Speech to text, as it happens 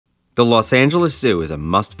The Los Angeles Zoo is a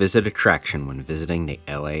must-visit attraction when visiting the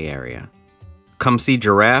LA area. Come see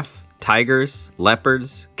giraffe, tigers,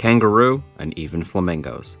 leopards, kangaroo, and even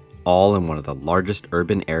flamingos, all in one of the largest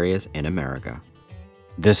urban areas in America.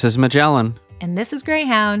 This is Magellan. And this is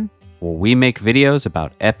Greyhound. Where we make videos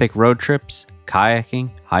about epic road trips, kayaking,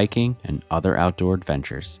 hiking, and other outdoor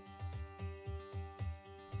adventures.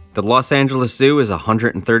 The Los Angeles Zoo is a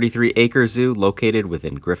 133-acre zoo located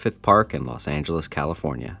within Griffith Park in Los Angeles,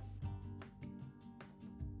 California.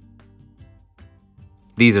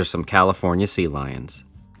 These are some California sea lions.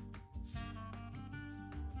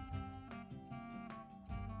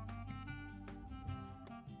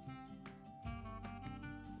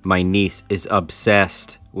 My niece is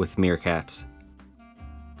obsessed with meerkats.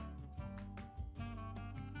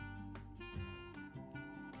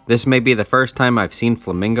 This may be the first time I've seen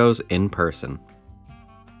flamingos in person.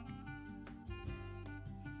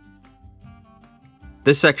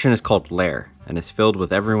 This section is called Lair and is filled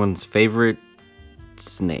with everyone's favorite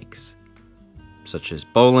snakes, such as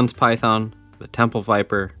Boland's python, the temple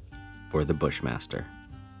viper, or the bushmaster.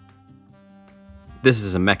 This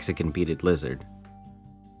is a Mexican beaded lizard.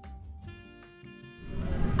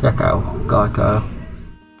 Gecko.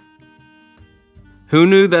 Who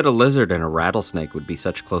knew that a lizard and a rattlesnake would be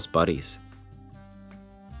such close buddies?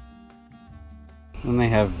 And they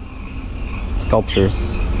have sculptures,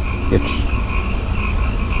 which,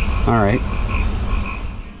 alright.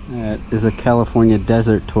 That is a California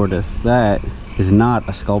desert tortoise. That is not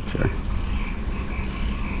a sculpture.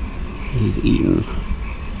 He's eating.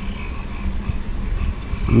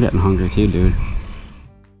 I'm getting hungry too, dude.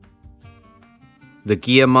 The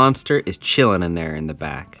Gia monster is chilling in there in the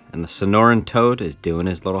back, and the Sonoran toad is doing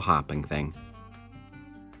his little hopping thing.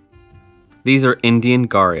 These are Indian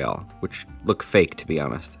gharial, which look fake to be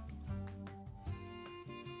honest.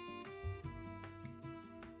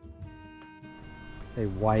 They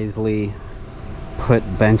wisely put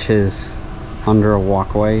benches under a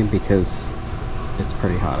walkway because it's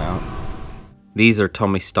pretty hot out. These are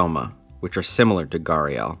tomistoma, which are similar to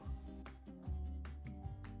gharial.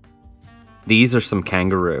 These are some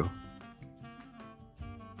kangaroo.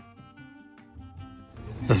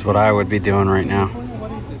 This is what I would be doing right now.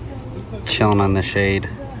 Chilling on the shade.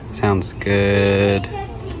 Sounds good.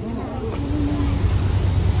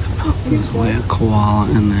 Let's lay a koala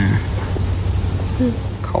in there.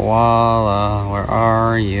 Koala, where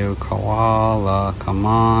are you? Koala, come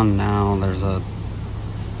on now. There's a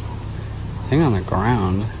thing on the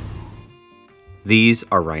ground. These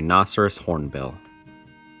are rhinoceros hornbill.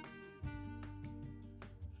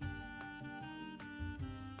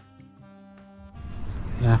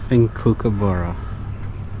 Laughing kookaburra.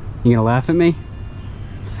 You gonna laugh at me?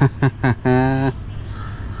 You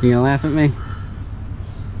gonna laugh at me?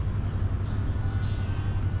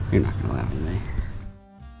 You're not gonna laugh at me.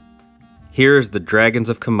 Here is the dragons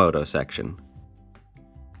of Komodo section.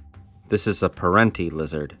 This is a parenti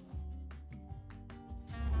lizard.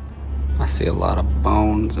 I see a lot of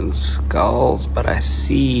bones and skulls, but I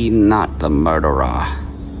see not the murderer.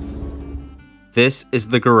 This is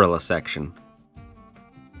the gorilla section.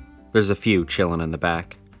 There's a few chilling in the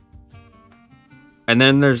back. And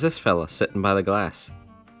then there's this fella sitting by the glass.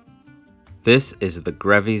 This is the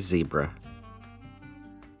Grevy's zebra.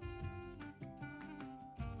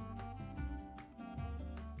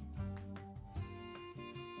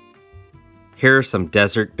 Here are some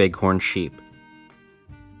desert bighorn sheep.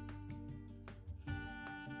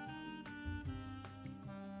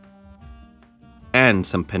 And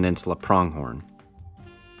some peninsula pronghorn.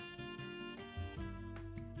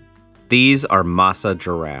 These are Masa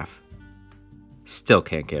giraffe. Still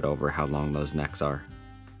can't get over how long those necks are.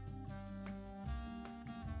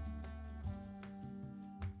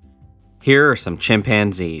 Here are some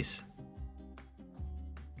chimpanzees.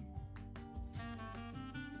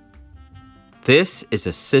 This is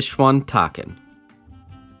a Sichuan takin.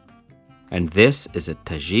 And this is a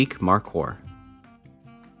Tajik markhor.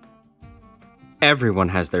 Everyone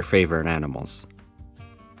has their favorite animals.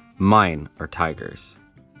 Mine are tigers.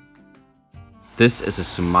 This is a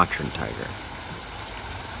Sumatran tiger.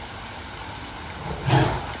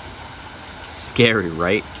 Scary,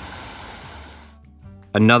 right?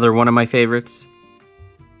 Another one of my favorites,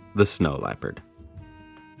 the snow leopard.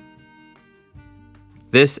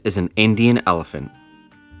 This is an Indian elephant.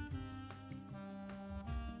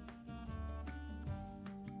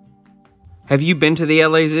 Have you been to the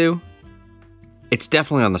LA Zoo? It's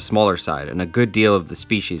definitely on the smaller side, and a good deal of the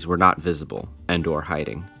species were not visible and/or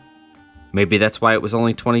hiding. Maybe that's why it was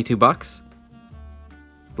only $22?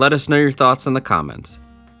 Let us know your thoughts in the comments.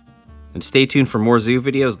 And stay tuned for more zoo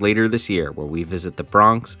videos later this year where we visit the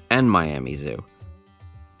Bronx and Miami Zoo.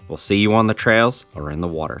 We'll see you on the trails or in the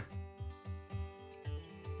water.